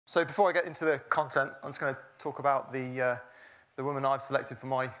So before I get into the content, I'm just going to talk about the woman I've selected for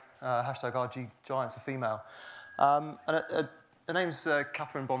my hashtag RG Giants, a female. Her name's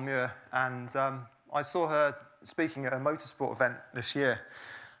Catherine Bonmuir, and I saw her speaking at a motorsport event this year,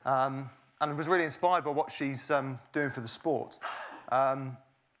 and was really inspired by what she's doing for the sport.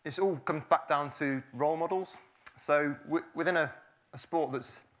 It's all comes back down to role models. So within a sport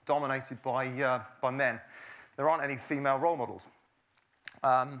that's dominated by men, there aren't any female role models.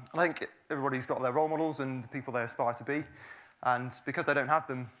 And I think everybody's got their role models and the people they aspire to be. And because they don't have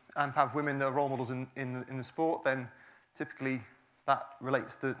them and have women that are role models in the sport, then typically that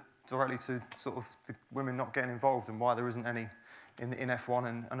relates directly to sort of the women not getting involved and why there isn't any in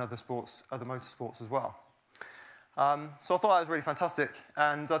F1 and other sports, other motorsports as well. So I thought that was really fantastic,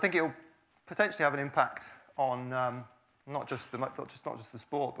 and I think it'll potentially have an impact on not just the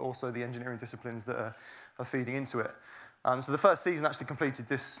sport, but also the engineering disciplines that are feeding into it. So the first season actually completed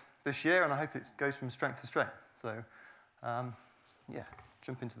this year, and I hope it goes from strength to strength. So yeah,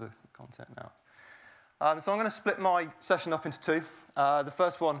 jump into the content now. So I'm going to split my session up into two. The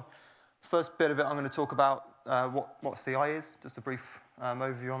first bit of it, I'm going to talk about what CI is, just a brief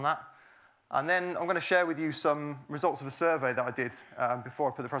overview on that. And then I'm going to share with you some results of a survey that I did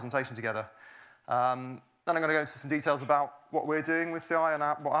before I put the presentation together. Then I'm going to go into some details about what we're doing with CI and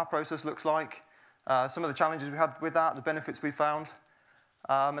what our process looks like, some of the challenges we had with that, the benefits we found.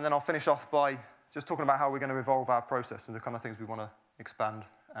 And then I'll finish off by just talking about how we're going to evolve our process and the kind of things we want to expand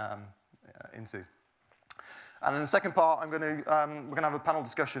into. And in the second part, we're going to have a panel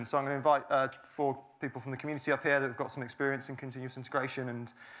discussion. So I'm going to invite 4 people from the community up here that have got some experience in continuous integration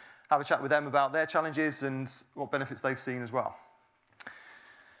and have a chat with them about their challenges and what benefits they've seen as well.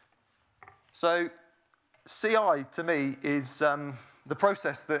 So CI, to me, is the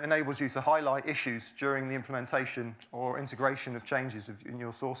process that enables you to highlight issues during the implementation or integration of changes in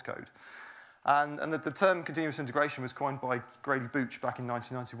your source code. And the term continuous integration was coined by Grady Booch back in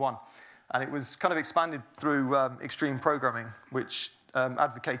 1991. And it was kind of expanded through extreme programming, which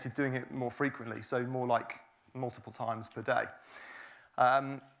advocated doing it more frequently, so more like multiple times per day.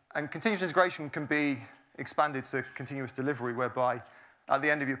 And continuous integration can be expanded to continuous delivery, whereby at the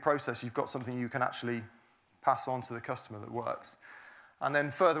end of your process, you've got something you can actually pass on to the customer that works. And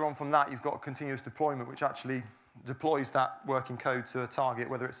then further on from that, you've got continuous deployment, which actually deploys that working code to a target,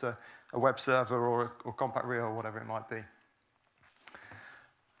 whether it's a web server or compact RIA or whatever it might be.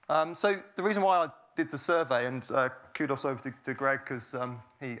 So the reason why I did the survey, and kudos over to Greg, because I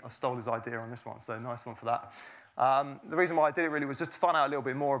stole his idea on this one, so nice one for that. The reason why I did it really was just to find out a little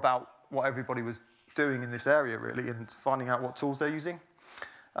bit more about what everybody was doing in this area, really, and finding out what tools they're using.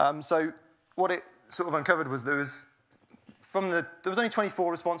 So what it sort of uncovered was there was only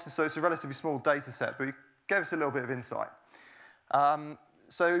 24 responses, so it's a relatively small data set, but it gave us a little bit of insight.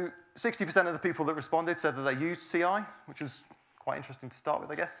 So 60% of the people that responded said that they used CI, which was quite interesting to start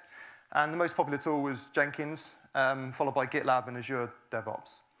with, I guess. And the most popular tool was Jenkins, followed by GitLab and Azure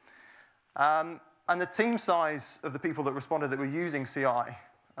DevOps. And the team size of the people that responded that were using CI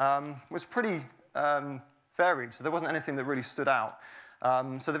was pretty varied, so there wasn't anything that really stood out.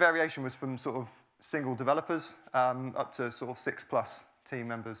 So the variation was from sort of single developers up to sort of 6+ team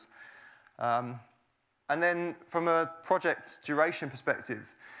members. And then from a project duration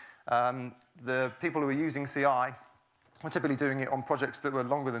perspective, the people who were using CI were typically doing it on projects that were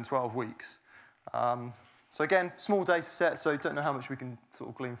longer than 12 weeks. So again, small data set, so don't know how much we can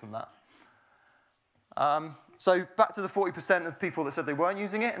sort of glean from that. So back to the 40% of people that said they weren't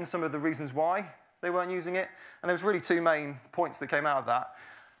using it and some of the reasons why they weren't using it. And there was really 2 main points that came out of that.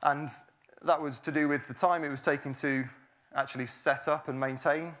 And that was to do with the time it was taking to actually set up and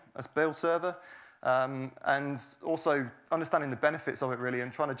maintain a build server, and also understanding the benefits of it, really,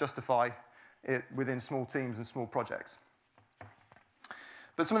 and trying to justify it within small teams and small projects.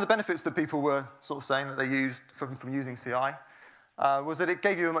 But some of the benefits that people were sort of saying that they used from using CI was that it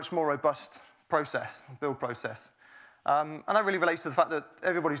gave you a much more robust build process. And that really relates to the fact that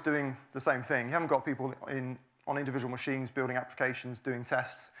everybody's doing the same thing. You haven't got people on individual machines building applications, doing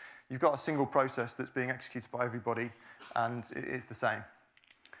tests. You've got a single process that's being executed by everybody, and it's the same.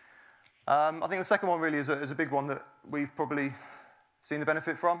 I think the second one really is a big one that we've probably seen the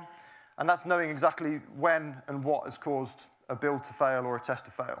benefit from, and that's knowing exactly when and what has caused a build to fail or a test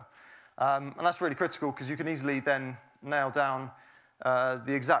to fail. And that's really critical because you can easily then nail down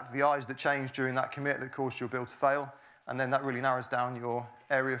the exact VIs that changed during that commit that caused your build to fail, and then that really narrows down your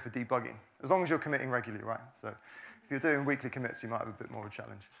area for debugging, as long as you're committing regularly, right? So if you're doing weekly commits, you might have a bit more of a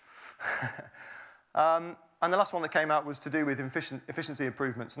challenge. And the last one that came out was to do with efficiency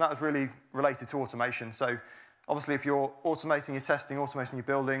improvements, and that was really related to automation. So obviously, if you're automating your testing, automating your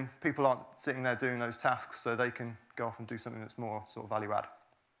building, people aren't sitting there doing those tasks, so they can go off and do something that's more sort of value add.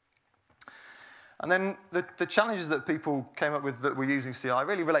 And then the challenges that people came up with that were using CI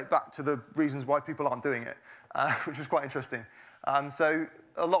really relate back to the reasons why people aren't doing it, which was quite interesting. So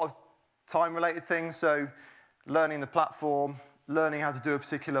a lot of time-related things, so learning the platform, learning how to do a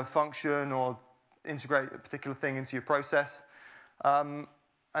particular function or integrate a particular thing into your process. And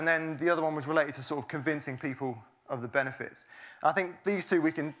then the other one was related to sort of convincing people of the benefits. And I think these two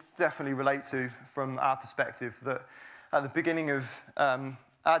we can definitely relate to from our perspective, that at the beginning of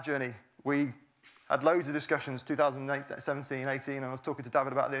our journey, we had loads of discussions, 2017, 18, and I was talking to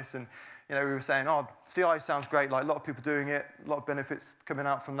David about this, and we were saying, oh, CI sounds great, like a lot of people doing it, a lot of benefits coming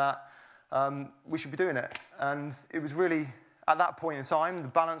out from that. We should be doing it. And it was really, at that point in time, the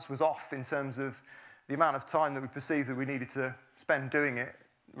balance was off in terms of the amount of time that we perceived that we needed to spend doing it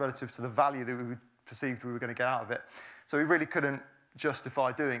relative to the value that we perceived we were going to get out of it. So we really couldn't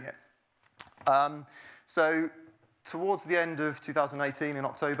justify doing it. So towards the end of 2018, in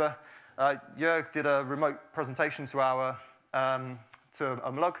October, Jörg did a remote presentation to our to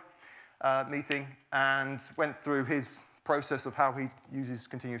a MLUG meeting and went through his process of how he uses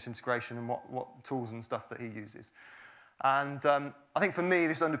continuous integration and what tools and stuff that he uses. And I think for me,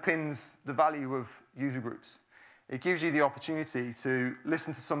 this underpins the value of user groups. It gives you the opportunity to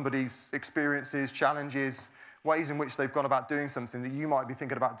listen to somebody's experiences, challenges, ways in which they've gone about doing something that you might be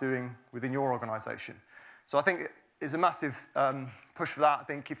thinking about doing within your organization. So I think it's a massive push for that. I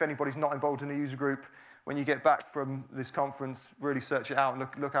think if anybody's not involved in a user group, when you get back from this conference, really search it out and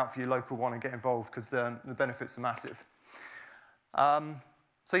look out for your local one and get involved, because the benefits are massive.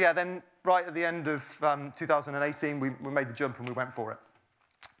 So yeah, then right at the end of 2018, we made the jump and we went for it.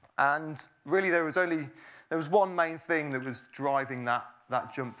 And really there was one main thing that was driving that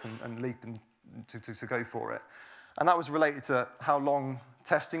jump and leap and to go for it. And that was related to how long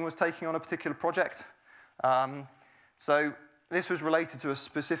testing was taking on a particular project. So this was related to a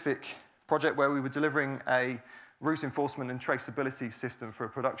specific project where we were delivering a route enforcement and traceability system for a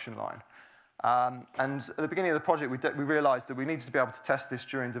production line. And at the beginning of the project, we realized that we needed to be able to test this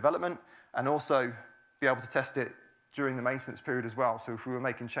during development and also be able to test it during the maintenance period as well. So if we were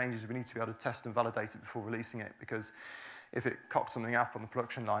making changes, we need to be able to test and validate it before releasing it, because if it cocked something up on the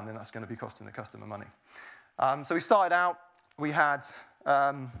production line, then that's going to be costing the customer money. So we started out, we had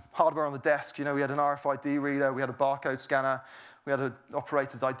hardware on the desk. We had an RFID reader, we had a barcode scanner, we had an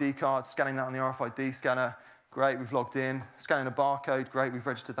operator's ID card, scanning that on the RFID scanner. Great, we've logged in. Scanning a barcode, great, we've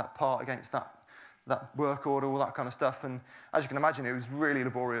registered that part against that work order, all that kind of stuff. And as you can imagine, it was really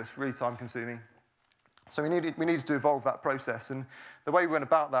laborious, really time-consuming. So we needed to evolve that process. And the way we went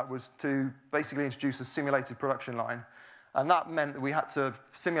about that was to basically introduce a simulated production line. And that meant that we had to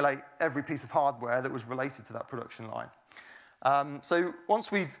simulate every piece of hardware that was related to that production line. So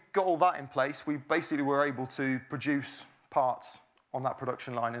once we got all that in place, we basically were able to produce parts on that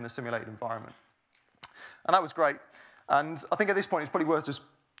production line in a simulated environment. And that was great. And I think at this point, it's probably worth just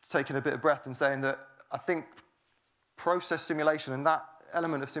taking a bit of breath and saying that I think process simulation and that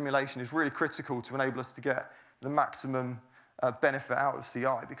element of simulation is really critical to enable us to get the maximum benefit out of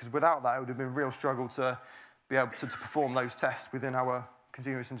CI, because without that, it would have been a real struggle to be able to perform those tests within our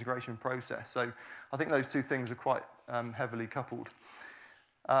continuous integration process. So I think those two things are quite heavily coupled.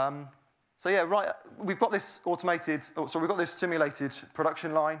 So yeah, right, we've got this we've got this simulated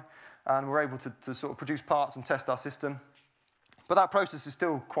production line, and we're able to sort of produce parts and test our system. But that process is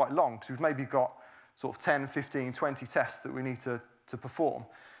still quite long, because we've maybe got sort of 10, 15, 20 tests that we need to perform.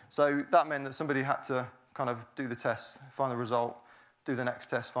 So that meant that somebody had to kind of do the test, find the result, do the next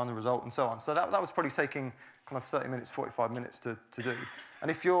test, find the result, and so on. So that was probably taking kind of 30 minutes, 45 minutes to do. And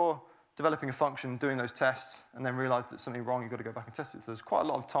if you're developing a function, doing those tests, and then realize that something's wrong, you've got to go back and test it. So there's quite a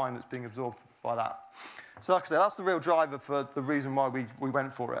lot of time that's being absorbed by that. So like I said, that's the real driver for the reason why we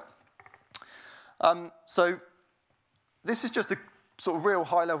went for it. So this is just a sort of real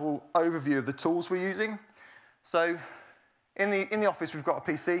high-level overview of the tools we're using. So in the office, we've got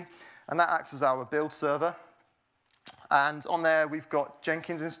a PC, and that acts as our build server. And on there, we've got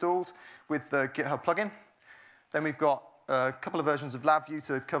Jenkins installed with the GitHub plugin. Then we've got a couple of versions of LabVIEW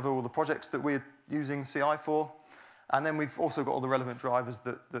to cover all the projects that we're using CI for. And then we've also got all the relevant drivers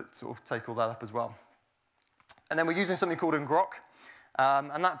that sort of take all that up as well. And then we're using something called ngrok.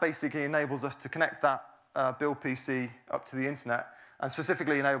 And that basically enables us to connect that build PC up to the internet, and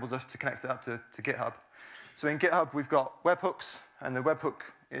specifically enables us to connect it up to GitHub. So in GitHub, we've got webhooks, and the webhook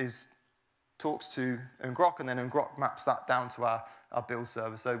talks to ngrok, and then ngrok maps that down to our build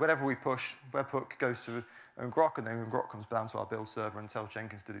server. So whenever we push, webhook goes to ngrok, and then ngrok comes down to our build server and tells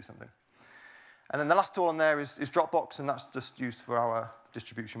Jenkins to do something. And then the last tool on there is Dropbox, and that's just used for our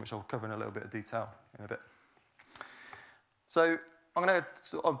distribution, which I'll cover in a little bit of detail in a bit. So I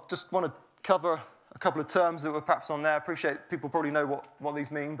just want to cover a couple of terms that were perhaps on there. I appreciate people probably know what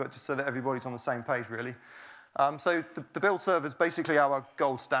these mean, but just so that everybody's on the same page, really. So the build server is basically our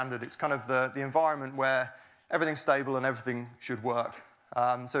gold standard. It's kind of the environment where everything's stable and everything should work.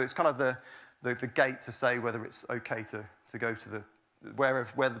 So it's kind of the gate to say whether it's OK to go to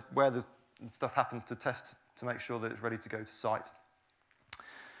where the stuff happens to test to make sure that it's ready to go to site.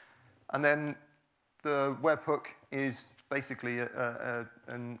 And then the webhook is basically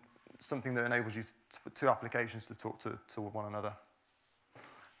something that enables you for two applications to talk to one another.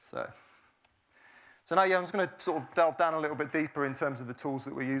 So now, yeah, I'm just going to sort of delve down a little bit deeper in terms of the tools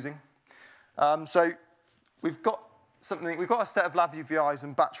that we're using. So we've got a set of LabVIEW VIs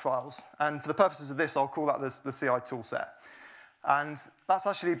and batch files, and for the purposes of this, I'll call that the CI toolset. And that's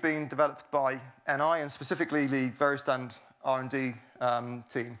actually been developed by NI, and specifically the Veristand R&D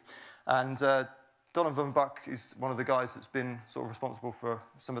team. And Donovan Buck is one of the guys that's been sort of responsible for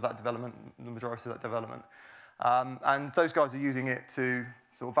some of that development, the majority of that development. And those guys are using it to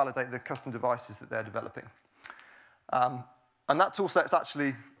sort of validate the custom devices that they're developing. And that toolset's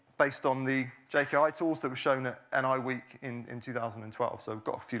actually based on the JKI tools that were shown at NI Week in 2012. So we've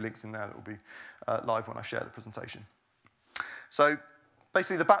got a few links in there that will be live when I share the presentation. So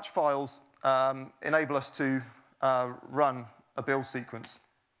basically, the batch files enable us to run a build sequence.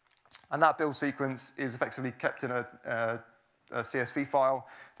 And that build sequence is effectively kept in a CSV file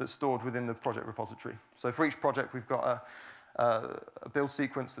that's stored within the project repository. So for each project, we've got a build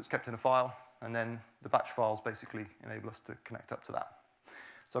sequence that's kept in a file, and then the batch files basically enable us to connect up to that.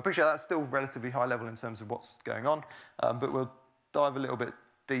 So I appreciate that's still relatively high level in terms of what's going on, but we'll dive a little bit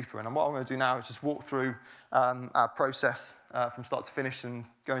deeper. And what I'm going to do now is just walk through our process from start to finish and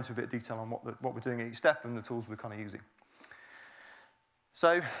go into a bit of detail on what we're doing at each step and the tools we're kind of using.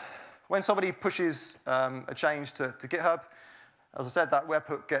 So when somebody pushes a change to GitHub, as I said, that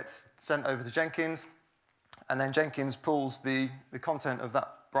webhook gets sent over to Jenkins, and then Jenkins pulls the content of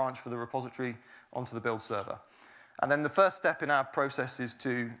that branch for the repository onto the build server. And then the first step in our process is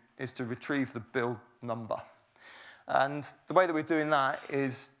to retrieve the build number. And the way that we're doing that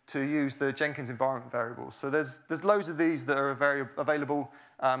is to use the Jenkins environment variables. So there's loads of these that are available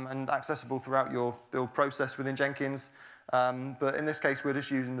and accessible throughout your build process within Jenkins. But in this case, we're just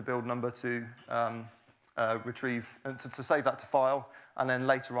using the build number to retrieve, to save that to file, and then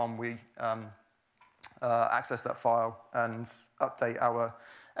later on we access that file and update our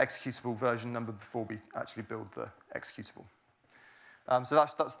executable version number before we actually build the executable. So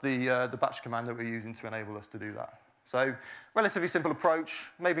that's the batch command that we're using to enable us to do that. So relatively simple approach,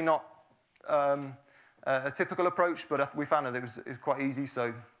 maybe not a typical approach, but we found that it was quite easy,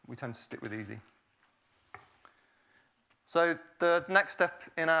 so we tend to stick with easy. So the next step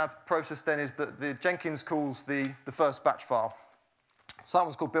in our process then is that the Jenkins calls the first batch file. So that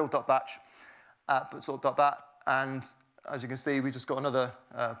one's called build.batch, .bat, and as you can see, we just got another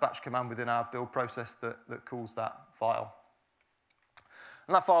batch command within our build process that calls that file.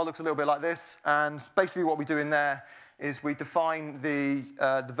 And that file looks a little bit like this, and basically what we do in there is we define the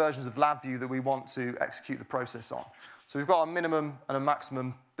versions of LabVIEW that we want to execute the process on. So we've got a minimum and a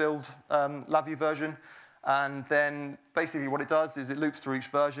maximum build LabVIEW version, and then basically what it does is it loops through each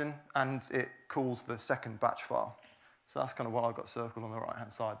version, and it calls the second batch file. So that's kind of what I've got circled on the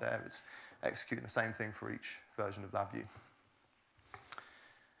right-hand side there. It's executing the same thing for each version of LabVIEW.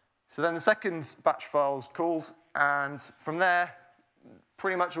 So then the second batch file is called, and from there,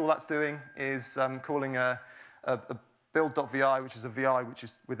 pretty much all that's doing is calling a build.vi, which is a VI which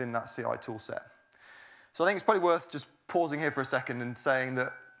is within that CI toolset. So I think it's probably worth just pausing here for a second and saying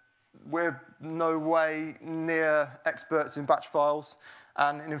that we're no way near experts in batch files.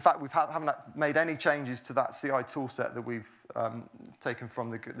 And in fact, we haven't made any changes to that CI toolset that we've taken from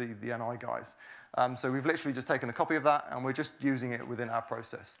the NI guys. So we've literally just taken a copy of that, and we're just using it within our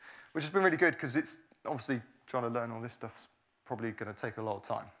process, which has been really good because it's obviously trying to learn all this stuff's probably going to take a lot of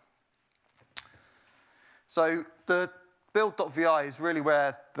time. So the build.vi is really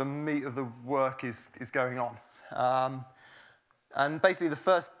where the meat of the work is going on. And basically, the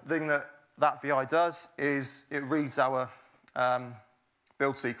first thing that VI does is it reads our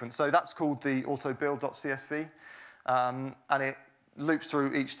build sequence. So that's called the autobuild.csv, and it loops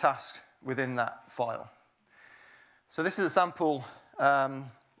through each task within that file. So this is a sample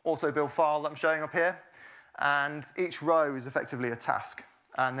autobuild file that I'm showing up here, and each row is effectively a task.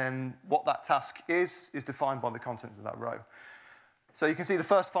 And then what that task is defined by the contents of that row. So you can see the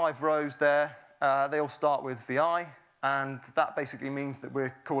first 5 rows there, they all start with VI, and that basically means that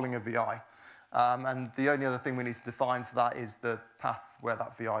we're calling a VI. And the only other thing we need to define for that is the path where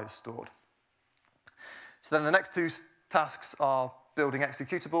that VI is stored. So then the next two tasks are building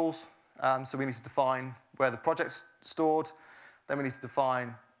executables. So we need to define where the project's stored. Then we need to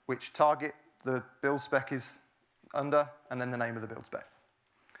define which target the build spec is under, and then the name of the build spec.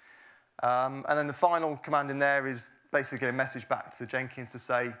 And then the final command in there is basically get a message back to Jenkins to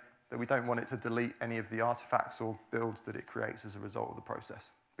say that we don't want it to delete any of the artifacts or builds that it creates as a result of the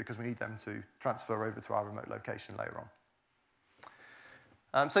process, because we need them to transfer over to our remote location later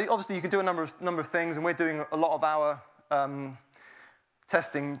on. So obviously you can do a number of things, and we're doing a lot of our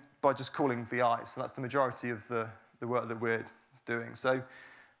testing by just calling VIs. So that's the majority of the work that we're doing. So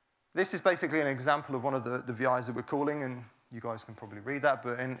this is basically an example of one of the VIs that we're calling, and you guys can probably read that.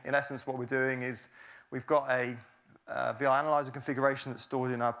 But in essence, what we're doing is we've got a VI analyzer configuration that's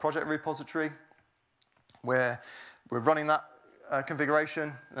stored in our project repository, where we're running that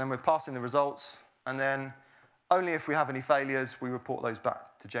configuration, and then we're passing the results, and then only if we have any failures, we report those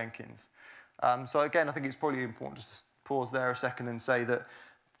back to Jenkins. So again, I think it's probably important just to pause there a second and say that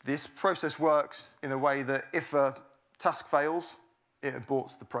this process works in a way that if a task fails, it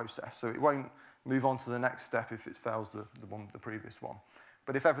aborts the process. So it won't move on to the next step if it fails the previous one.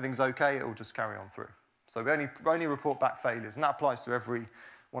 But if everything's OK, it will just carry on through. So we only report back failures, and that applies to every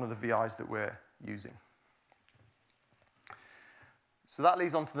one of the VIs that we're using. So that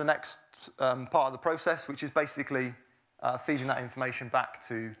leads on to the next part of the process, which is basically feeding that information back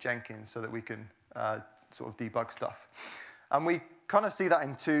to Jenkins so that we can sort of debug stuff. And we kind of see that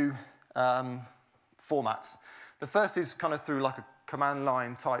in two formats. The first is kind of through like a command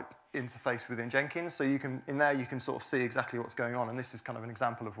line type interface within Jenkins. So in there you can sort of see exactly what's going on, and this is kind of an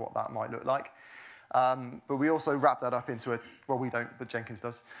example of what that might look like. But we also wrap that up into well, we don't, but Jenkins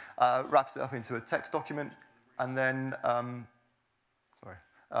does, wraps it up into a text document, and then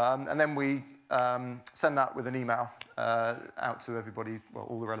we send that with an email out to everybody, well,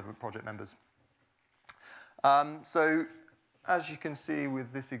 all the relevant project members. So as you can see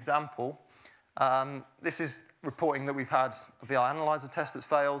with this example, this is reporting that we've had a VI analyzer test that's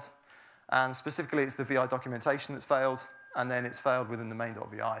failed, and specifically it's the VI documentation that's failed, and then it's failed within the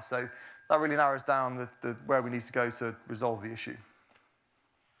main.vi. So that really narrows down where we need to go to resolve the issue.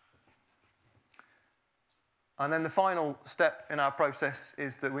 And then the final step in our process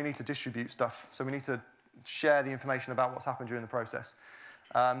is that we need to distribute stuff. So we need to share the information about what's happened during the process.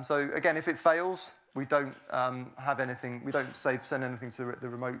 So again, if it fails, we don't have anything, we don't send anything to the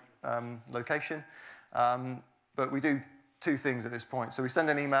remote location. But we do two things at this point. So we send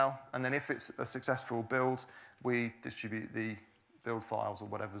an email, and then if it's a successful build, we distribute the build files or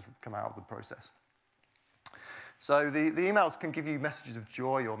whatever's come out of the process. So the emails can give you messages of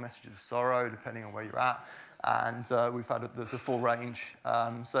joy or messages of sorrow, depending on where you're at. And we've had the full range.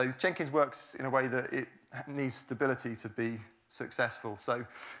 So Jenkins works in a way that it needs stability to be successful. So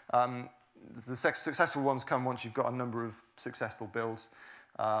the successful ones come once you've got a number of successful builds.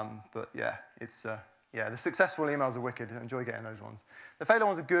 But yeah, the successful emails are wicked. I enjoy getting those ones. The failure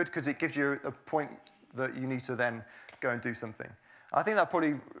ones are good because it gives you a point that you need to then go and do something. I think that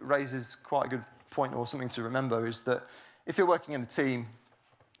probably raises quite a good point, or something to remember, is that if you're working in a team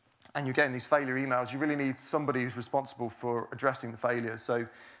and you're getting these failure emails, you really need somebody who's responsible for addressing the failures. So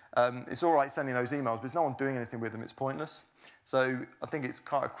it's all right sending those emails, but if no one's doing anything with them, it's pointless. So I think it's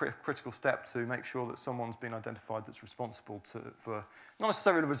quite a critical step to make sure that someone's been identified that's responsible for not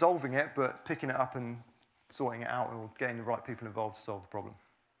necessarily resolving it, but picking it up and sorting it out, or getting the right people involved to solve the problem.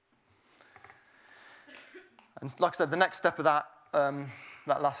 And like I said, the next step of that,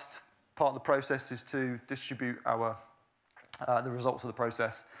 that last part of the process is to distribute the results of the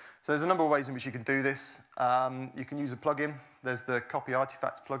process. So there's a number of ways in which you can do this. You can use a plugin. There's the copy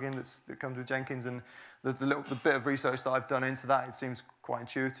artifacts plugin that comes with Jenkins, and the bit of research that I've done into that, it seems quite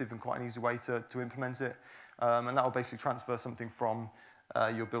intuitive and quite an easy way to implement it. And that will basically transfer something from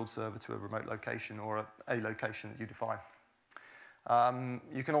your build server to a remote location or a location that you define.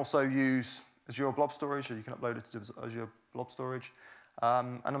 You can also use Azure Blob Storage, so you can upload it to Azure Blob Storage.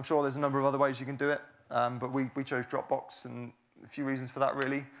 And I'm sure there's a number of other ways you can do it, but we chose Dropbox, and a few reasons for that,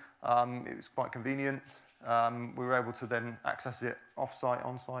 really. It was quite convenient. We were able to then access it off-site,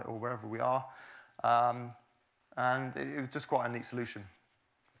 on-site, or wherever we are. And it was just quite a neat solution.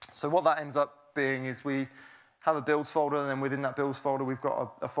 So what that ends up being is we have a builds folder, and then within that builds folder, we've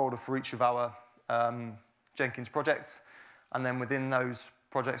got a folder for each of our Jenkins projects. And then within those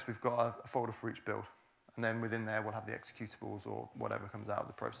projects, we've got a folder for each build. And then within there, we'll have the executables or whatever comes out of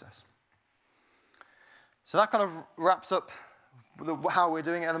the process. So that kind of wraps up how we're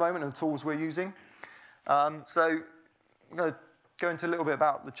doing it at the moment and the tools we're using. So I'm going to go into a little bit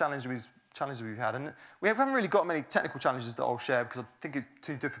about the challenges challenges we've had. And we haven't really got many technical challenges that I'll share because I think it's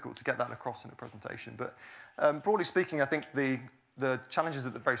too difficult to get that across in a presentation. But broadly speaking, I think the challenges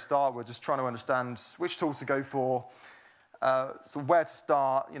at the very start were just trying to understand which tool to go for, so where to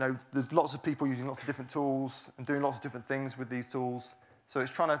start. You know, there's lots of people using lots of different tools and doing lots of different things with these tools. So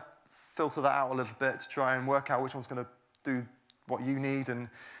it's trying to filter that out a little bit to try and work out which one's going to do what you need and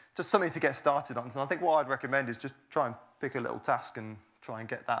just something to get started on. So I think what I'd recommend is just try and pick a little task and try and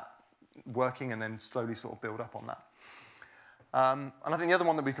get that working and then slowly sort of build up on that. And I think the other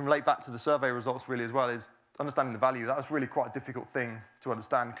one that we can relate back to the survey results really as well is understanding the value. That was really quite a difficult thing to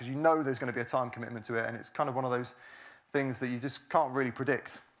understand because you know there's going to be a time commitment to it, and it's kind of one of those things that you just can't really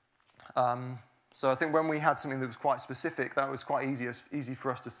predict. So I think when we had something that was quite specific, that was quite easy for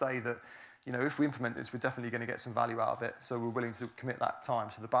us to say that, you know, if we implement this, we're definitely going to get some value out of it. So we're willing to commit that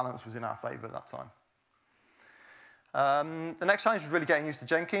time. So the balance was in our favor at that time. The next challenge was really getting used to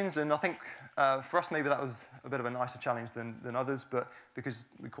Jenkins, and I think for us maybe that was a bit of a nicer challenge than others, but because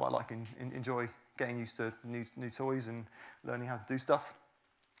we quite like enjoy getting used to new toys and learning how to do stuff.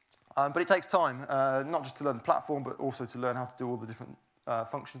 But it takes time, not just to learn the platform, but also to learn how to do all the different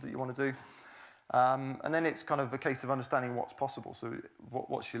functions that you want to do. And then it's kind of a case of understanding what's possible. So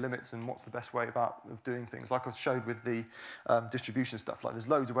what's your limits and what's the best way of doing things. Like I showed with the distribution stuff, like there's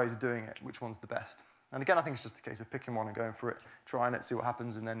loads of ways of doing it. Which one's the best? And again, I think it's just a case of picking one and going for it, trying it, see what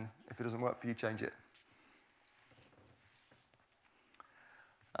happens, and then if it doesn't work for you, change it.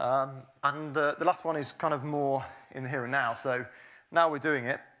 And the last one is kind of more in the here and now. So now we're doing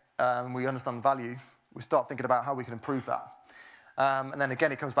it, we understand the value, we start thinking about how we can improve that. And then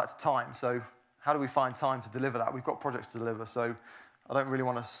again, it comes back to time. So how do we find time to deliver that? We've got projects to deliver, so I don't really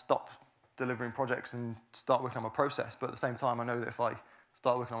want to stop delivering projects and start working on my process. But at the same time, I know that if I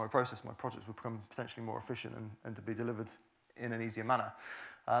start working on my process, my projects will become potentially more efficient and to be delivered in an easier manner.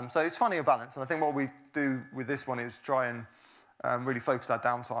 So it's finding a balance. And I think what we do with this one is try and really focus our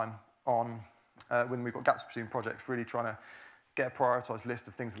downtime on when we've got gaps between projects, really trying to get a prioritized list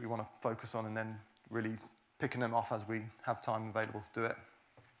of things that we want to focus on and then really picking them off as we have time available to do it.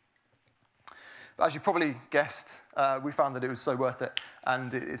 But as you probably guessed, we found that it was so worth it,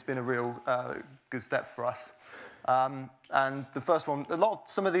 and it's been a real good step for us. And the first one,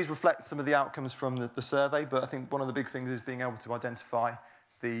 some of these reflect some of the outcomes from the survey, but I think one of the big things is being able to identify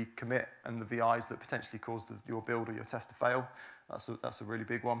the commit and the VIs that potentially caused your build or your test to fail. That's a really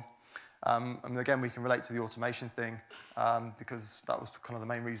big one. And again, we can relate to the automation thing because that was kind of the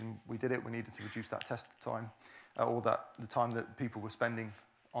main reason we did it. We needed to reduce that test time, or the time that people were spending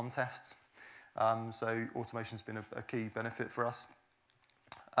on tests. So automation's been a key benefit for us.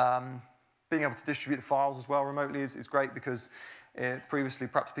 Being able to distribute the files as well remotely is great because previously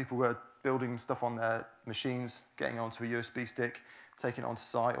perhaps people were building stuff on their machines, getting onto a USB stick, taking it onto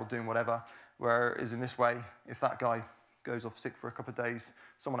site or doing whatever, whereas in this way, if that guy goes off sick for a couple of days,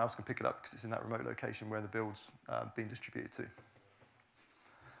 someone else can pick it up because it's in that remote location where the build's being distributed to.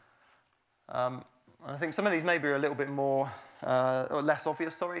 I think some of these maybe are a little bit more, or less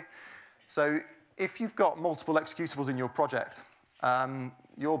obvious, sorry. So if you've got multiple executables in your project,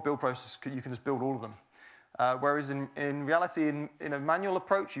 your build process, you can just build all of them. Whereas in reality, in a manual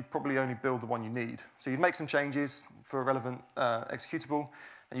approach, you probably only build the one you need. So you'd make some changes for a relevant executable,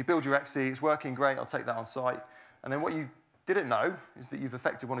 and you build your exe, it's working great, I'll take that on site. And then what you didn't know is that you've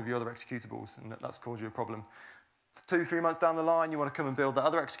affected one of your other executables, and that's caused you a problem. 2-3 months down the line, you want to come and build that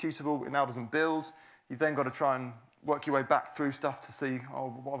other executable, it now doesn't build. You've then got to try and work your way back through stuff to see, oh,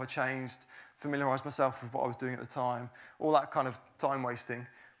 what have I changed, familiarize myself with what I was doing at the time, all that kind of time wasting.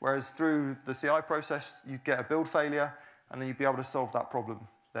 Whereas through the CI process, you'd get a build failure, and then you'd be able to solve that problem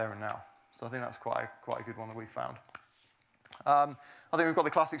there and now. So I think that's quite a good one that we've found. I think we've got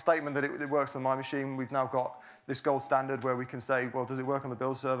the classic statement that it works on my machine. We've now got this gold standard where we can say, well, does it work on the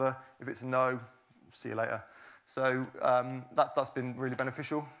build server? If it's a no, see you later. So that's been really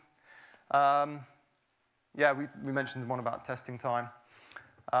beneficial. Yeah, we mentioned the one about testing time.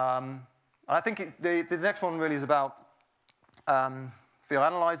 And I think the next one really is about Field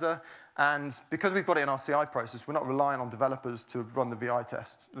Analyzer. And because we've got it in our CI process, we're not relying on developers to run the VI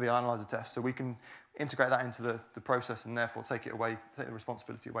Analyzer test. So we can integrate that into the process and therefore take the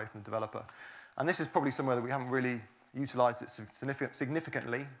responsibility away from the developer. And this is probably somewhere that we haven't really utilized it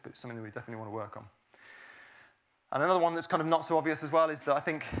significantly, but it's something that we definitely want to work on. And another one that's kind of not so obvious as well is that I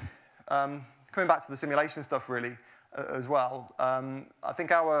think, coming back to the simulation stuff really as well, I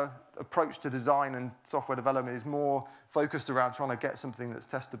think our approach to design and software development is more focused around trying to get something that's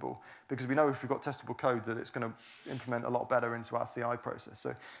testable, because we know if we've got testable code that it's going to implement a lot better into our CI process.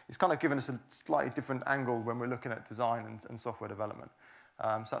 So it's kind of given us a slightly different angle when we're looking at design and software development.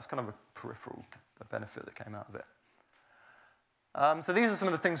 So that's kind of a peripheral benefit that came out of it. So these are some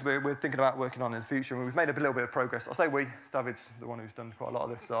of the things we're thinking about working on in the future, and we've made a little bit of progress. I'll say we, David's the one who's done quite a lot of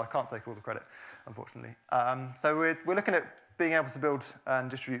this, so I can't take all the credit, unfortunately. So we're looking at being able to build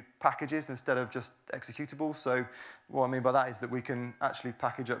and distribute packages instead of just executables. So what I mean by that is that we can actually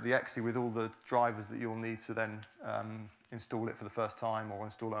package up the exe with all the drivers that you'll need to then install it for the first time or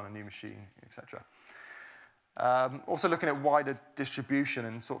install it on a new machine, etc. Also looking at wider distribution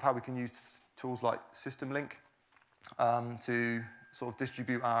and sort of how we can use tools like SystemLink to sort of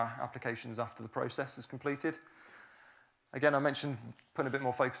distribute our applications after the process is completed. Again, I mentioned putting a bit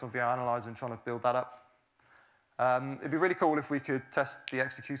more focus on VR Analyzer and trying to build that up. It'd be really cool if we could test the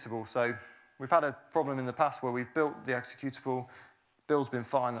executable. So we've had a problem in the past where we've built the executable, build's been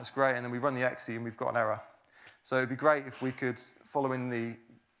fine, that's great, and then we run the exe and we've got an error. So it'd be great if we could, following the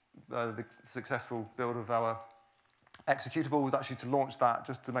successful build of our executable, was actually to launch that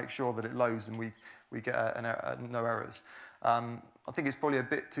just to make sure that it loads and we get no errors. I think it's probably a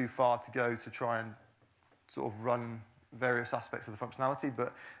bit too far to go to try and sort of run various aspects of the functionality,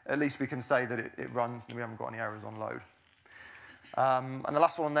 but at least we can say that it runs and we haven't got any errors on load. And the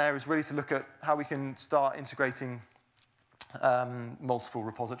last one there is really to look at how we can start integrating multiple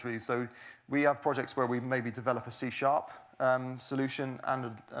repositories. So we have projects where we maybe develop a C# solution and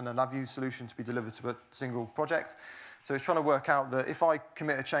a LabVIEW solution to be delivered to a single project. So it's trying to work out that if I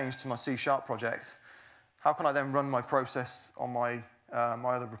commit a change to my C# project, how can I then run my process on my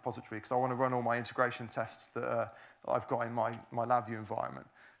other repository? Because I want to run all my integration tests that I've got in my LabVIEW environment.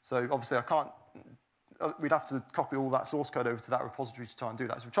 So obviously I can't, we'd have to copy all that source code over to that repository to try and do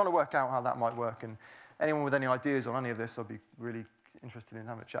that. So we're trying to work out how that might work. And anyone with any ideas on any of this, I'd be really interested in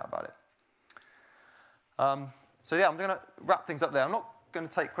having a chat about it. So yeah, I'm going to wrap things up there. I'm not going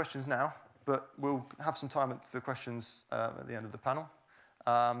to take questions now, but we'll have some time for questions at the end of the panel.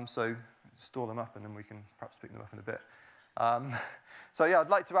 So store them up, and then we can perhaps pick them up in a bit. So yeah, I'd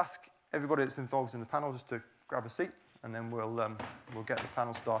like to ask everybody that's involved in the panel just to grab a seat, and then we'll get the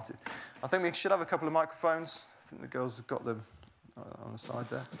panel started. I think we should have a couple of microphones. I think the girls have got them on the side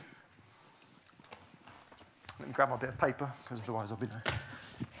there. Let me grab my bit of paper, because otherwise I'll be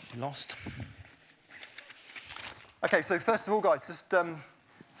lost. Okay, so first of all, guys, just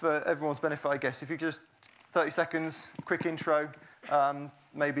for everyone's benefit, I guess, if you could just 30 seconds, quick intro,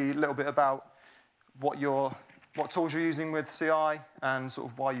 maybe a little bit about what tools you're using with CI and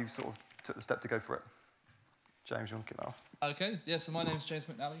sort of why you sort of took the step to go for it. James, you want to kick that off? Okay, yeah, so my name's James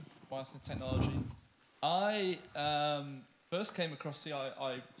McNally, Biosynth Technology. I first came across CI,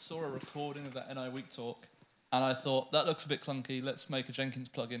 I saw a recording of that NI Week talk, and I thought, that looks a bit clunky, let's make a Jenkins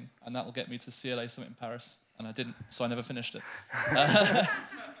plugin, and that'll get me to CLA Summit in Paris. And I didn't, so I never finished it.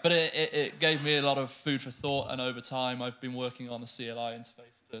 But it gave me a lot of food for thought, and over time I've been working on a CLI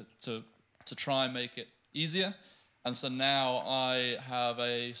interface to try and make it easier. And so now I have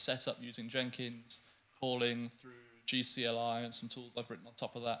a setup using Jenkins, calling through GCLI and some tools I've written on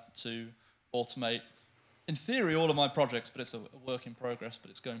top of that to automate, in theory, all of my projects, but it's a work in progress, but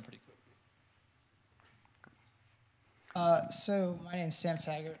it's going pretty quick. So my name's Sam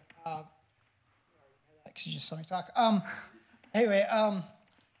Taggart. Because you just saw me talk. Anyway,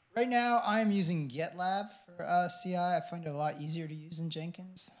 right now I'm using GitLab for CI. I find it a lot easier to use than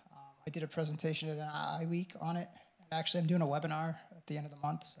Jenkins. I did a presentation at an AI Week on it. And actually, I'm doing a webinar at the end of the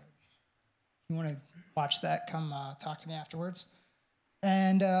month. So if you want to watch that, come talk to me afterwards.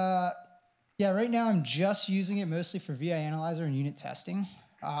 And yeah, right now I'm just using it mostly for VI Analyzer and unit testing.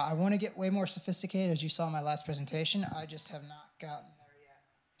 I want to get way more sophisticated, as you saw in my last presentation. I just have not gotten there yet.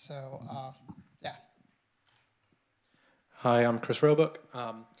 So yeah. Hi, I'm Chris Roebuck.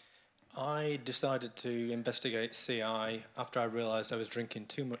 I decided to investigate CI after I realized I was drinking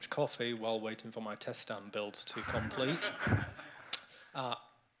too much coffee while waiting for my test stand builds to complete.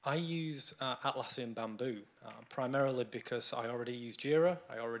 I use Atlassian Bamboo, primarily because I already use Jira,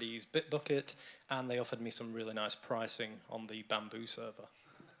 I already use Bitbucket, and they offered me some really nice pricing on the Bamboo server.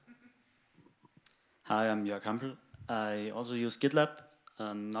 Hi, I'm Jörg Hampel. I also use GitLab.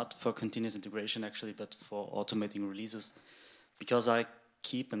 Not for continuous integration, actually, but for automating releases, because I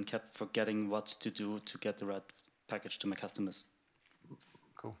kept forgetting what to do to get the right package to my customers.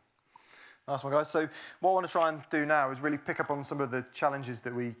 Cool. Nice one, guys. So what I want to try and do now is really pick up on some of the challenges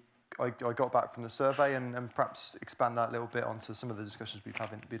that I got back from the survey and perhaps expand that a little bit onto some of the discussions we've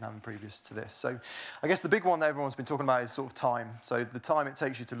been having previous to this. So I guess the big one that everyone's been talking about is sort of time. So the time it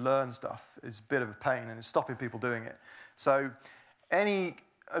takes you to learn stuff is a bit of a pain, and it's stopping people doing it. So any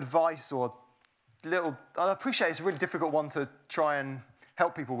advice or little, I appreciate it's a really difficult one to try and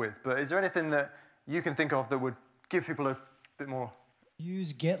help people with, but is there anything that you can think of that would give people a bit more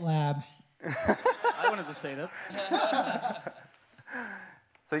Use GitLab. I wanted to say that.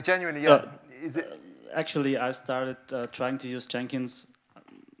 So genuinely, So, yeah, is it? Actually, I started trying to use Jenkins,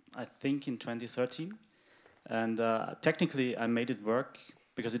 I think, in 2013. And technically, I made it work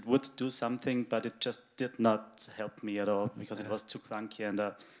because it would do something, but it just did not help me at all because it was too clunky. And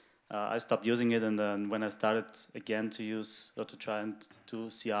I stopped using it. And then when I started again to use or to try and do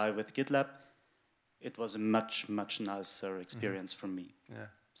CI with GitLab, it was a much, much nicer experience for me. Yeah.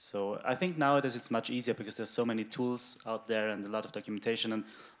 So I think nowadays it's much easier because there's so many tools out there and a lot of documentation, and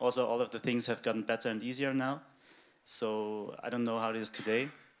also all of the things have gotten better and easier now. So I don't know how it is today,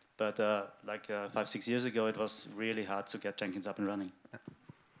 but 5-6 years ago it was really hard to get Jenkins up and running.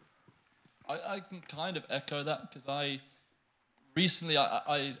 I can kind of echo that because recently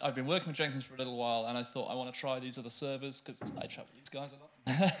I've been working with Jenkins for a little while, and I thought I want to try these other servers because I chat with these guys a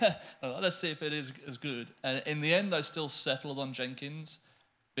lot. Let's see if it is as good. And in the end, I still settled on Jenkins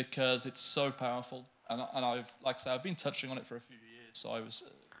because it's so powerful, and I've, like I say, I've been touching on it for a few years, so I was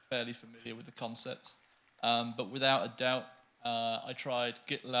fairly familiar with the concepts. But without a doubt, I tried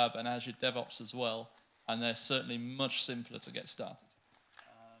GitLab and Azure DevOps as well, and they're certainly much simpler to get started.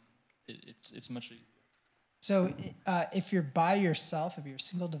 It's much easier. So if you're by yourself, if you're a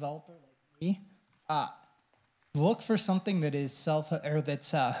single developer like me, look for something that is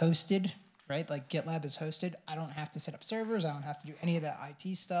that's hosted, right? Like GitLab is hosted. I don't have to set up servers. I don't have to do any of that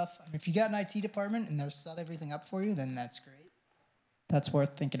IT stuff. I mean, if you got an IT department and they'll set everything up for you, then that's great. That's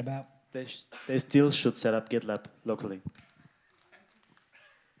worth thinking about. They still should set up GitLab locally.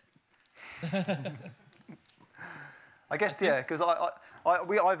 I guess, yeah, because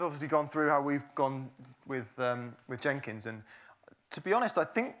I've obviously gone through how we've gone with Jenkins, and to be honest, I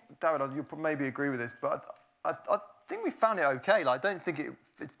think, David, you'll maybe agree with this, but I think we found it okay. Like, I don't think it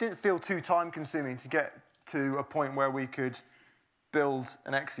didn't feel too time-consuming to get to a point where we could build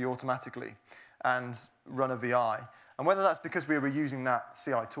an XE automatically and run a VI. And whether that's because we were using that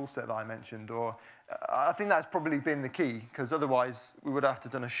CI toolset that I mentioned, or I think that's probably been the key, because otherwise we would have to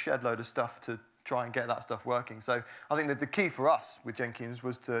done a shed load of stuff to try and get that stuff working. So I think that the key for us with Jenkins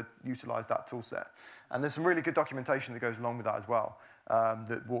was to utilize that toolset. And there's some really good documentation that goes along with that as well,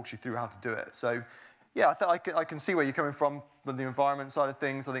 that walks you through how to do it. So yeah, I can see where you're coming from the environment side of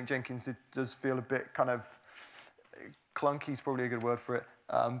things. I think Jenkins does feel a bit kind of clunky is probably a good word for it.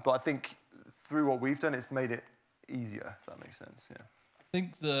 But I think through what we've done, it's made it easier, if that makes sense. Yeah. I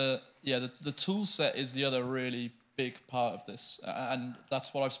think the tool set is the other really big part of this, and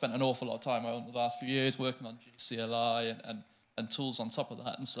that's what I've spent an awful lot of time on the last few years working on GCLI and tools on top of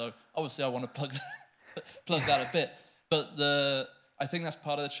that. And so obviously I want to plug that a bit, but I think that's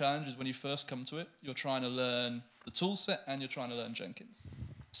part of the challenge is when you first come to it, you're trying to learn the tool set and you're trying to learn Jenkins.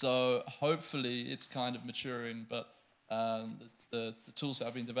 So hopefully it's kind of maturing, but the tool set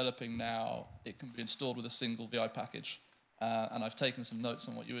I've been developing now, it can be installed with a single VI package. And I've taken some notes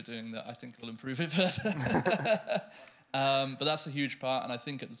on what you were doing that I think will improve it further. But that's a huge part, and I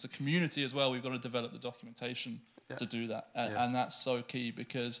think as a community as well, we've got to develop the documentation to do that. And that's so key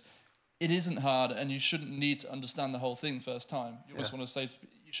because it isn't hard, and you shouldn't need to understand the whole thing first time. You always want to say,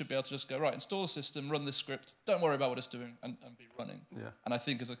 you should be able to just go, right, install a system, run this script, don't worry about what it's doing, and be running. Yeah. And I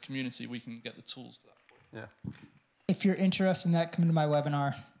think as a community, we can get the tools to that point. Yeah. If you're interested in that, come to my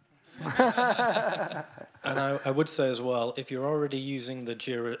webinar. And I would say as well, if you're already using the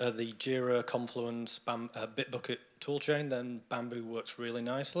Jira, Confluence, Bitbucket toolchain, then Bamboo works really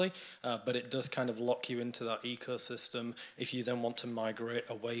nicely. But it does kind of lock you into that ecosystem. If you then want to migrate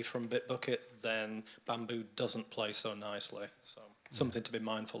away from Bitbucket, then Bamboo doesn't play so nicely. So something to be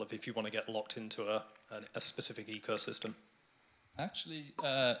mindful of if you want to get locked into a specific ecosystem. Actually,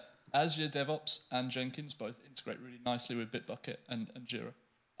 Azure DevOps and Jenkins both integrate really nicely with Bitbucket and Jira.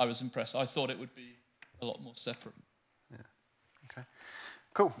 I was impressed. I thought it would be a lot more separate. Yeah. Okay.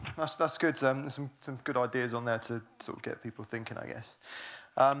 Cool. That's good. There's some good ideas on there to sort of get people thinking, I guess.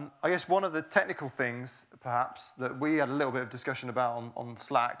 I guess one of the technical things, perhaps, that we had a little bit of discussion about on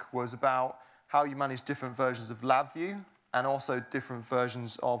Slack was about how you manage different versions of LabVIEW and also different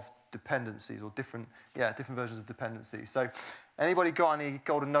versions of dependencies, or different versions of dependencies. So, anybody got any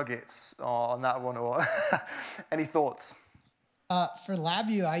golden nuggets on that one, or any thoughts? For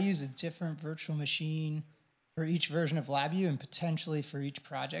LabVIEW, I use a different virtual machine for each version of LabVIEW and potentially for each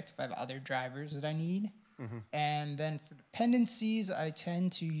project if I have other drivers that I need. Mm-hmm. And then for dependencies, I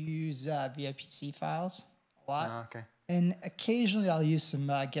tend to use VIPC files a lot. Okay. And occasionally I'll use some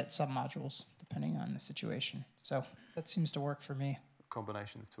Get submodules, depending on the situation. So that seems to work for me. A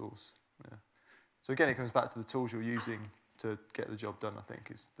combination of tools. Yeah. So again, it comes back to the tools you're using to get the job done, I think.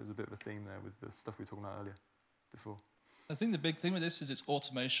 There's a bit of a theme there with the stuff we were talking about earlier, before. I think the big thing with this is it's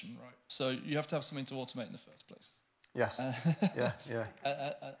automation, right? So you have to have something to automate in the first place. Yes. Yeah.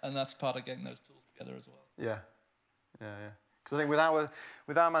 And that's part of getting those tools together as well. Yeah. Because I think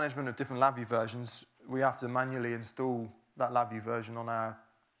with our management of different LabVIEW versions, we have to manually install that LabVIEW version on our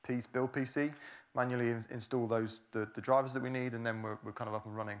build PC, manually install the drivers that we need, and then we're kind of up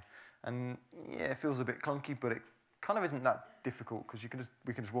and running. And yeah, it feels a bit clunky, but it kind of isn't that difficult because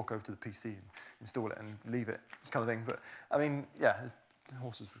we can just walk over to the PC and install it and leave it, kind of thing. But I mean, yeah,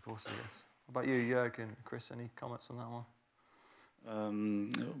 horses for courses, I guess. What about you, Jörg and Chris? Any comments on that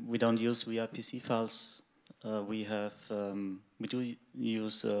one? We don't use VIPC files. We do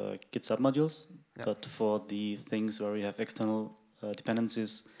use Git submodules, but for the things where we have external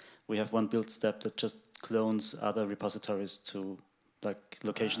dependencies, we have one build step that just clones other repositories to like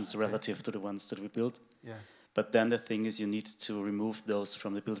locations relative to the ones that we built. Yeah. But then the thing is you need to remove those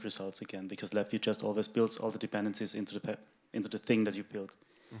from the build results again, because LabVIEW just always builds all the dependencies into the thing that you build.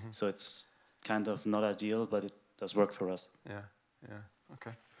 Mm-hmm. So it's kind of not ideal, but it does work for us. Yeah.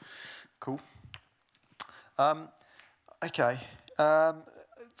 Okay. Cool. Okay.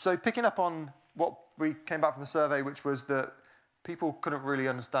 So picking up on what we came back from the survey, which was that people couldn't really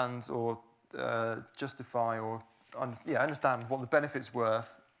understand or justify or understand what the benefits were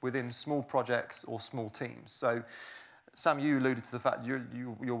within small projects or small teams. So, Sam, you alluded to the fact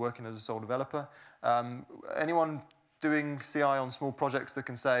you're working as a sole developer. Anyone doing CI on small projects that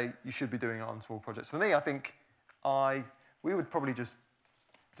can say you should be doing it on small projects? For me, I think we would probably just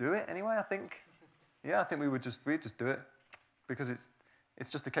do it anyway. I think we'd just do it because it's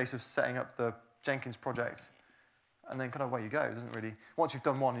just a case of setting up the Jenkins project and then kind of away you go. It doesn't really. Once you've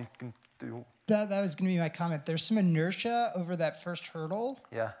done one, you can do all. That was going to be my comment. There's some inertia over that first hurdle.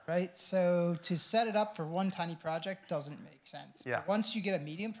 Yeah. Right? So to set it up for one tiny project doesn't make sense. Yeah. But once you get a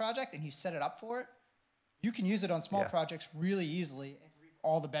medium project and you set it up for it, you can use it on small projects really easily and reap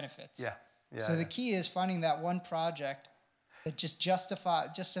all the benefits. Yeah. So the key is finding that one project that just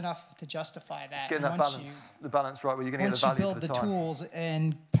enough to justify that. It's getting that balance, the balance right where you're going to get the value for the time. Once you build the tools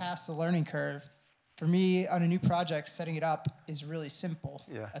and pass the learning curve, for me, on a new project, setting it up is really simple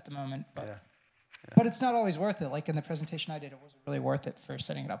at the moment. But it's not always worth it. Like in the presentation I did, it wasn't really worth it for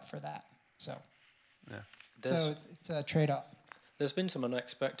setting it up for that. So it's a trade-off. There's been some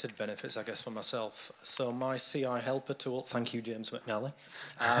unexpected benefits, I guess, for myself. So my CI helper tool, thank you, James McNally,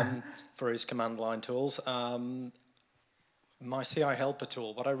 for his command line tools. My CI helper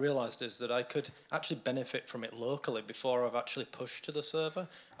tool, what I realized is that I could actually benefit from it locally before I've actually pushed to the server.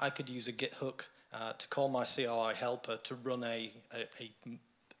 I could use a Git hook to call my CLI helper to run a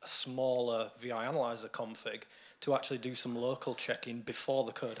smaller VI analyzer config to actually do some local checking before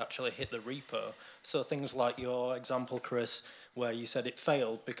the code actually hit the repo. So things like your example, Chris, where you said it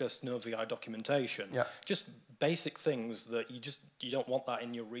failed because no VI documentation. Yeah. Just basic things that you don't want that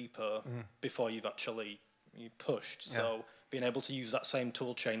in your repo before you've actually pushed. Yeah. So being able to use that same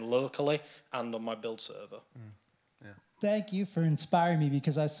tool chain locally and on my build server. Thank you for inspiring me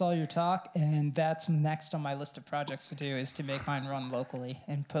because I saw your talk and that's next on my list of projects to do is to make mine run locally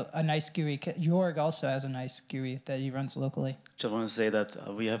and put a nice GUI. Jörg also has a nice GUI that he runs locally. Just want to say that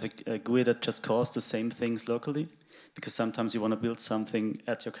we have a GUI that just calls the same things locally because sometimes you want to build something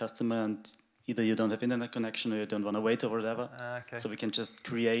at your customer and either you don't have internet connection or you don't want to wait or whatever. Okay. So we can just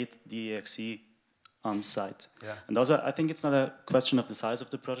create the exe on site. Yeah. And also I think it's not a question of the size of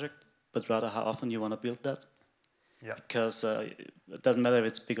the project, but rather how often you want to build that. Yeah. Because it doesn't matter if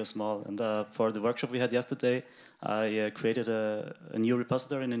it's big or small. And for the workshop we had yesterday, I created a new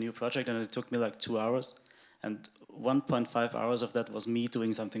repository in a new project, and it took me like 2 hours. And 1.5 hours of that was me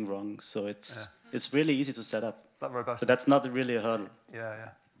doing something wrong. So it's really easy to set up. It's not robust. So that's not really a hurdle. Yeah.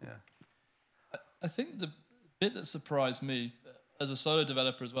 I think the bit that surprised me, as a solo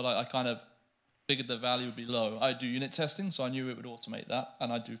developer as well, I kind of figured the value would be low. I do unit testing, so I knew it would automate that,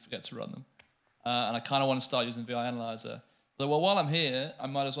 and I do forget to run them. And I kind of want to start using VI Analyzer. But while I'm here, I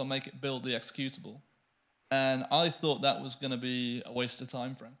might as well make it build the executable. And I thought that was going to be a waste of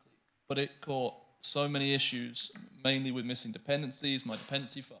time, frankly. But it caught so many issues, mainly with missing dependencies. My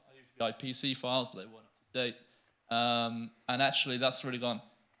dependency file, I used IPC files, but they weren't up to date. And actually, that's really gone,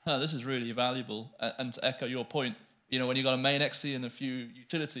 this is really valuable. And to echo your point, when you got a main exe and a few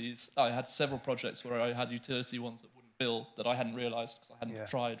utilities, I had several projects where I had utility ones that wouldn't build that I hadn't realized because I hadn't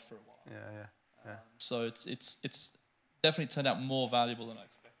tried for a while. Yeah. So it's definitely turned out more valuable than I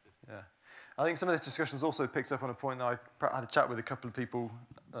expected. Yeah, I think some of this discussion's also picked up on a point that I had a chat with a couple of people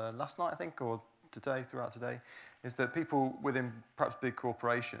last night, I think, or throughout today, is that people within perhaps big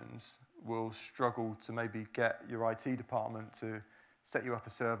corporations will struggle to maybe get your IT department to set you up a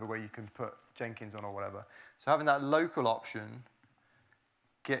server where you can put Jenkins on or whatever. So having that local option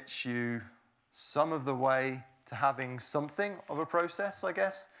gets you some of the way to having something of a process, I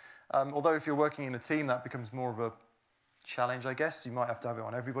guess. Although if you're working in a team, that becomes more of a challenge, I guess. You might have to have it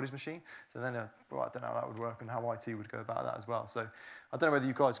on everybody's machine. So then, well, I don't know how that would work and how IT would go about that as well. So I don't know whether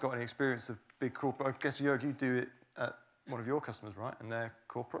you guys got any experience of big corporate. I guess, Jörg, you do it at one of your customers, right? And they're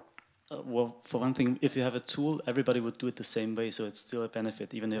corporate? Well, for one thing, if you have a tool, everybody would do it the same way, so it's still a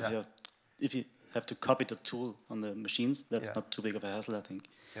benefit. Even if you have to copy the tool on the machines, that's not too big of a hassle, I think.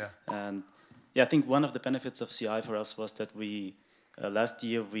 Yeah. And yeah, I think one of the benefits of CI for us was that we last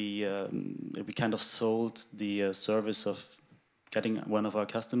year we kind of sold the service of getting one of our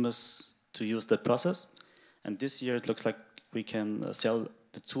customers to use that process, and this year it looks like we can sell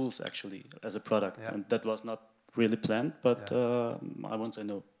the tools actually as a product, and that was not really planned, but I won't say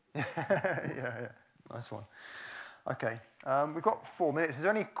no. yeah, nice one. Okay, we've got 4 minutes. Is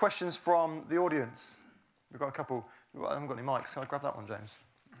there any questions from the audience? We've got a couple. I haven't got any mics. Can I grab that one, James?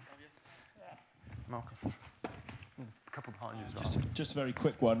 Malcolm. A couple behind you as well. Just a very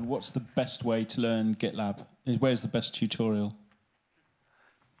quick one. What's the best way to learn GitLab? Where's the best tutorial?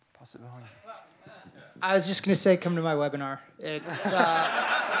 Pass it behind you. I was just going to say, come to my webinar. It's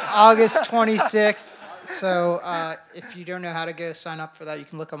August 26th. So if you don't know how to go sign up for that, you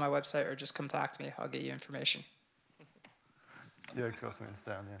can look on my website or just come talk to me. I'll get you information. Jörg's got something to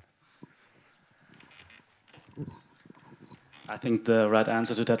say on the end. I think the right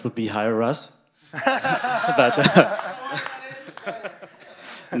answer to that would be hire us. But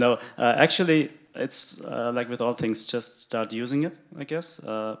no, actually, it's like with all things, just start using it, I guess.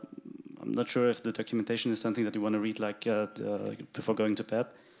 I'm not sure if the documentation is something that you want to read like before going to bed,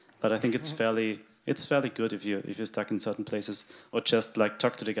 but I think it's fairly good if you're stuck in certain places, or just like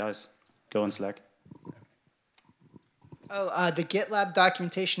talk to the guys, go on Slack. Oh, the GitLab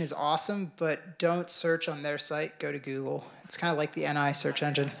documentation is awesome, but don't search on their site. Go to Google. It's kind of like the NI search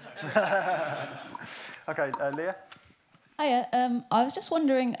engine. Okay, Leah? Hiya. I was just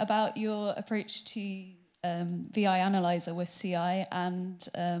wondering about your approach to VI Analyzer with CI and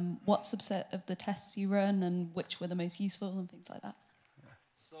what subset of the tests you run and which were the most useful and things like that.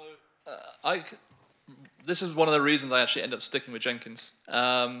 So this is one of the reasons I actually end up sticking with Jenkins.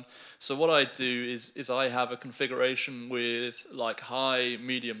 So what I do is I have a configuration with like high,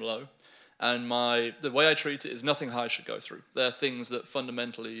 medium, low. And the way I treat it is nothing high should go through. There are things that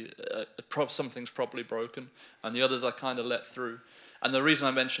fundamentally, something's probably broken, and the others I kind of let through. And the reason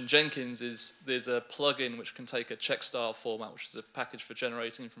I mentioned Jenkins is there's a plugin which can take a check style format, which is a package for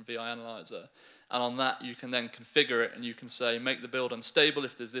generating from VI Analyzer. And on that, you can then configure it, and you can say, make the build unstable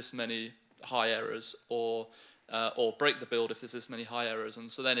if there's this many high errors, or break the build if there's this many high errors.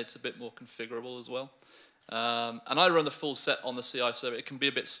 And so then it's a bit more configurable as well. And I run the full set on the CI server. It can be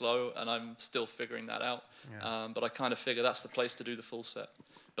a bit slow, and I'm still figuring that out. Yeah. But I kind of figure that's the place to do the full set.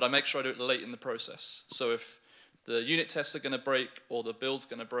 But I make sure I do it late in the process. So if the unit tests are going to break or the build's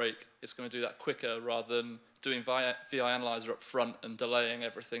going to break, it's going to do that quicker rather than doing VI Analyzer up front and delaying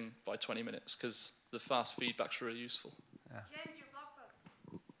everything by 20 minutes, because the fast feedback's really useful. Yeah. James, your blog post.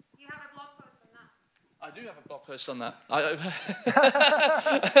 You have a blog post on that. I do have a blog post on that.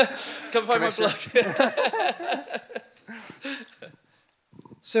 Come find my blog.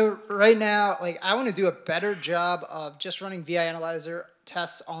 So right now, I want to do a better job of just running VI Analyzer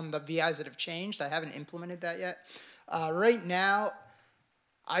tests on the VIs that have changed. I haven't implemented that yet. Right now,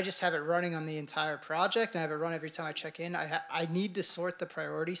 I just have it running on the entire project, and I have it run every time I check in. I need to sort the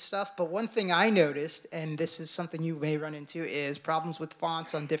priority stuff, but one thing I noticed, and this is something you may run into, is problems with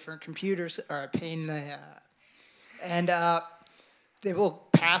fonts on different computers are a pain in the and they will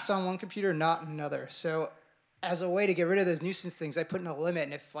pass on one computer, not another. So as a way to get rid of those nuisance things, I put in a limit,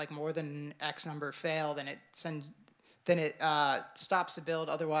 and if more than X number fail, then it stops the build.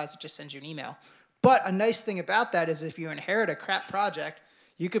 Otherwise, it just sends you an email. But a nice thing about that is if you inherit a crap project,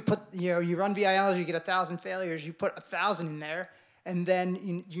 you could put, you run VI Analyzer, you get 1,000 failures, you put 1,000 in there, and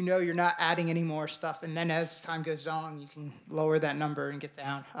then you're not adding any more stuff. And then as time goes on, you can lower that number and get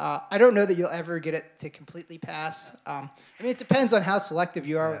down. I don't know that you'll ever get it to completely pass. It depends on how selective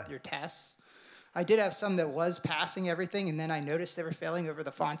you are with your tests. I did have some that was passing everything, and then I noticed they were failing over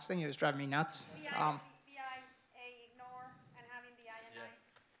the fonts thing. It was driving me nuts.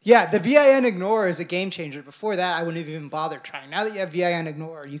 Yeah, the VIN ignore is a game changer. Before that, I wouldn't have even bothered trying. Now that you have VIN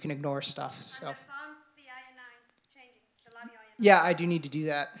ignore, you can ignore stuff. So. And the fonts, the IN9 changing, the LabVIEW IN9. Yeah, I do need to do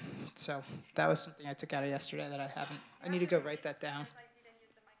that. So that was something I took out of yesterday that I haven't. I need to go write that down.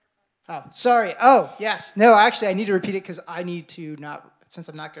 Oh, sorry. Oh, yes. No, actually, I need to repeat it because I need to not, since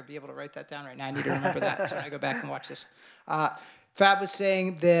I'm not going to be able to write that down right now, I need to remember that. So when I go back and watch this. Fab was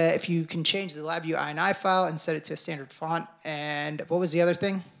saying that if you can change the LabVIEW INI file and set it to a standard font, and what was the other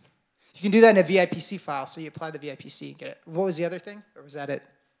thing? You can do that in a VIPC file, so you apply the VIPC and get it. What was the other thing, or was that it?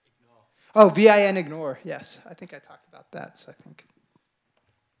 Ignore. Oh, VIN ignore, yes. I think I talked about that, so I think.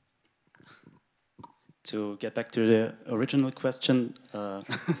 To get back to the original question,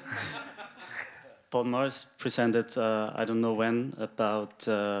 Paul Morris presented, I don't know when, about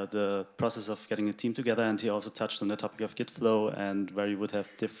the process of getting a team together, and he also touched on the topic of Git flow and where you would have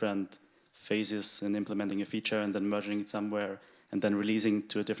different phases in implementing a feature and then merging it somewhere and then releasing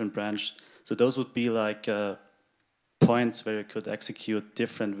to a different branch. So those would be like points where you could execute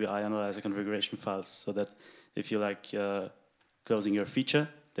different VI analyzer configuration files, so that if you like closing your feature,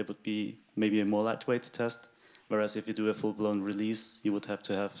 there would be maybe a more lightweight test, whereas if you do a full-blown release, you would have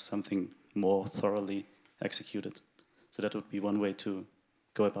to have something more thoroughly executed. So that would be one way to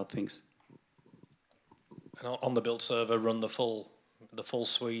go about things. And on the build server, run the full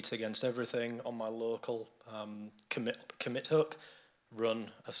suite against everything on my local commit hook.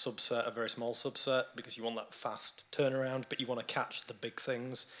 Run a subset, a very small subset, because you want that fast turnaround, but you want to catch the big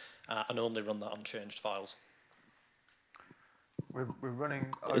things and only run that on changed files. We're running.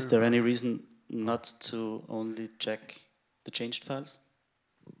 Is there any reason not to only check the changed files?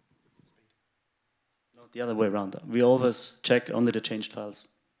 No, the other way around. We always check only the changed files,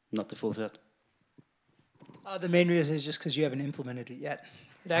 not the full set. The main reason is just because you haven't implemented it yet.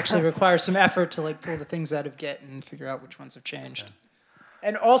 It actually requires some effort to like pull the things out of Git and figure out which ones have changed. Yeah.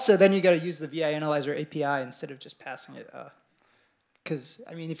 And also, then you got to use the VI Analyzer API instead of just passing it. Because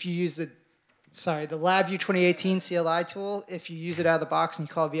I mean, if you use the LabVIEW 2018 CLI tool, if you use it out of the box and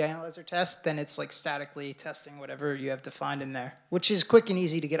you call VI Analyzer test, then it's like statically testing whatever you have defined in there, which is quick and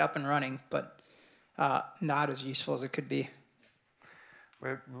easy to get up and running, but not as useful as it could be.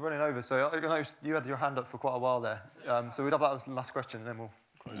 We're running over, so I know you had your hand up for quite a while there. So we'd have that as the last question, and then we'll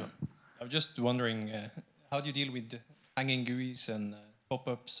close up. I'm just wondering, how do you deal with hanging GUIs and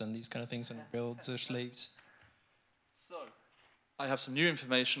pop-ups and these kind of things on build slaves? So, I have some new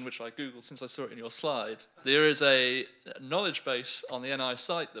information which I Googled since I saw it in your slide. There is a knowledge base on the NI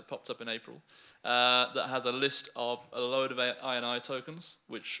site that popped up in April that has a list of a load of INI tokens,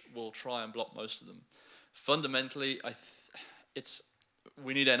 which will try and block most of them. Fundamentally,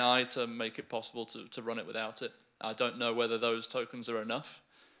 we need NI to make it possible to run it without it. I don't know whether those tokens are enough.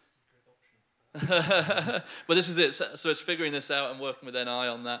 But this is it. So it's figuring this out and working with NI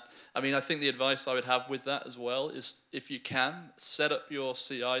on that. I mean, I think the advice I would have with that as well is, if you can, set up your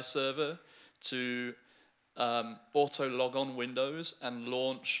CI server to auto log on Windows and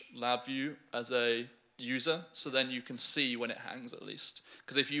launch LabVIEW as a user, so then you can see when it hangs at least.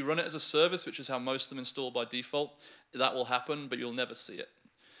 Because if you run it as a service, which is how most of them install by default, that will happen, but you'll never see it.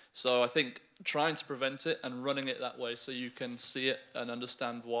 So I think trying to prevent it and running it that way so you can see it and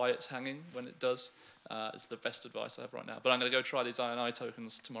understand why it's hanging when it does is the best advice I have right now. But I'm going to go try these INI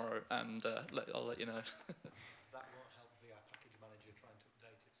tokens tomorrow, and I'll let you know. That won't help VI Package Manager trying to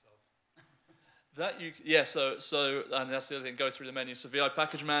update itself. So and that's the other thing, go through the menu. So VI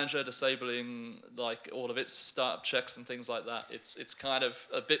Package Manager, disabling like all of its startup checks and things like that. It's kind of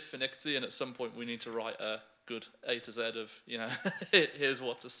a bit finicky, and at some point we need to write a good A to Z of, here's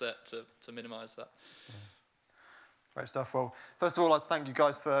what to set to minimize that. Great stuff. Well, first of all, I'd thank you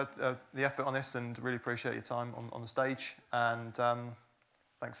guys for the effort on this, and really appreciate your time on the stage. And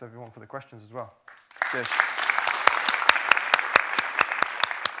thanks everyone for the questions as well. Cheers.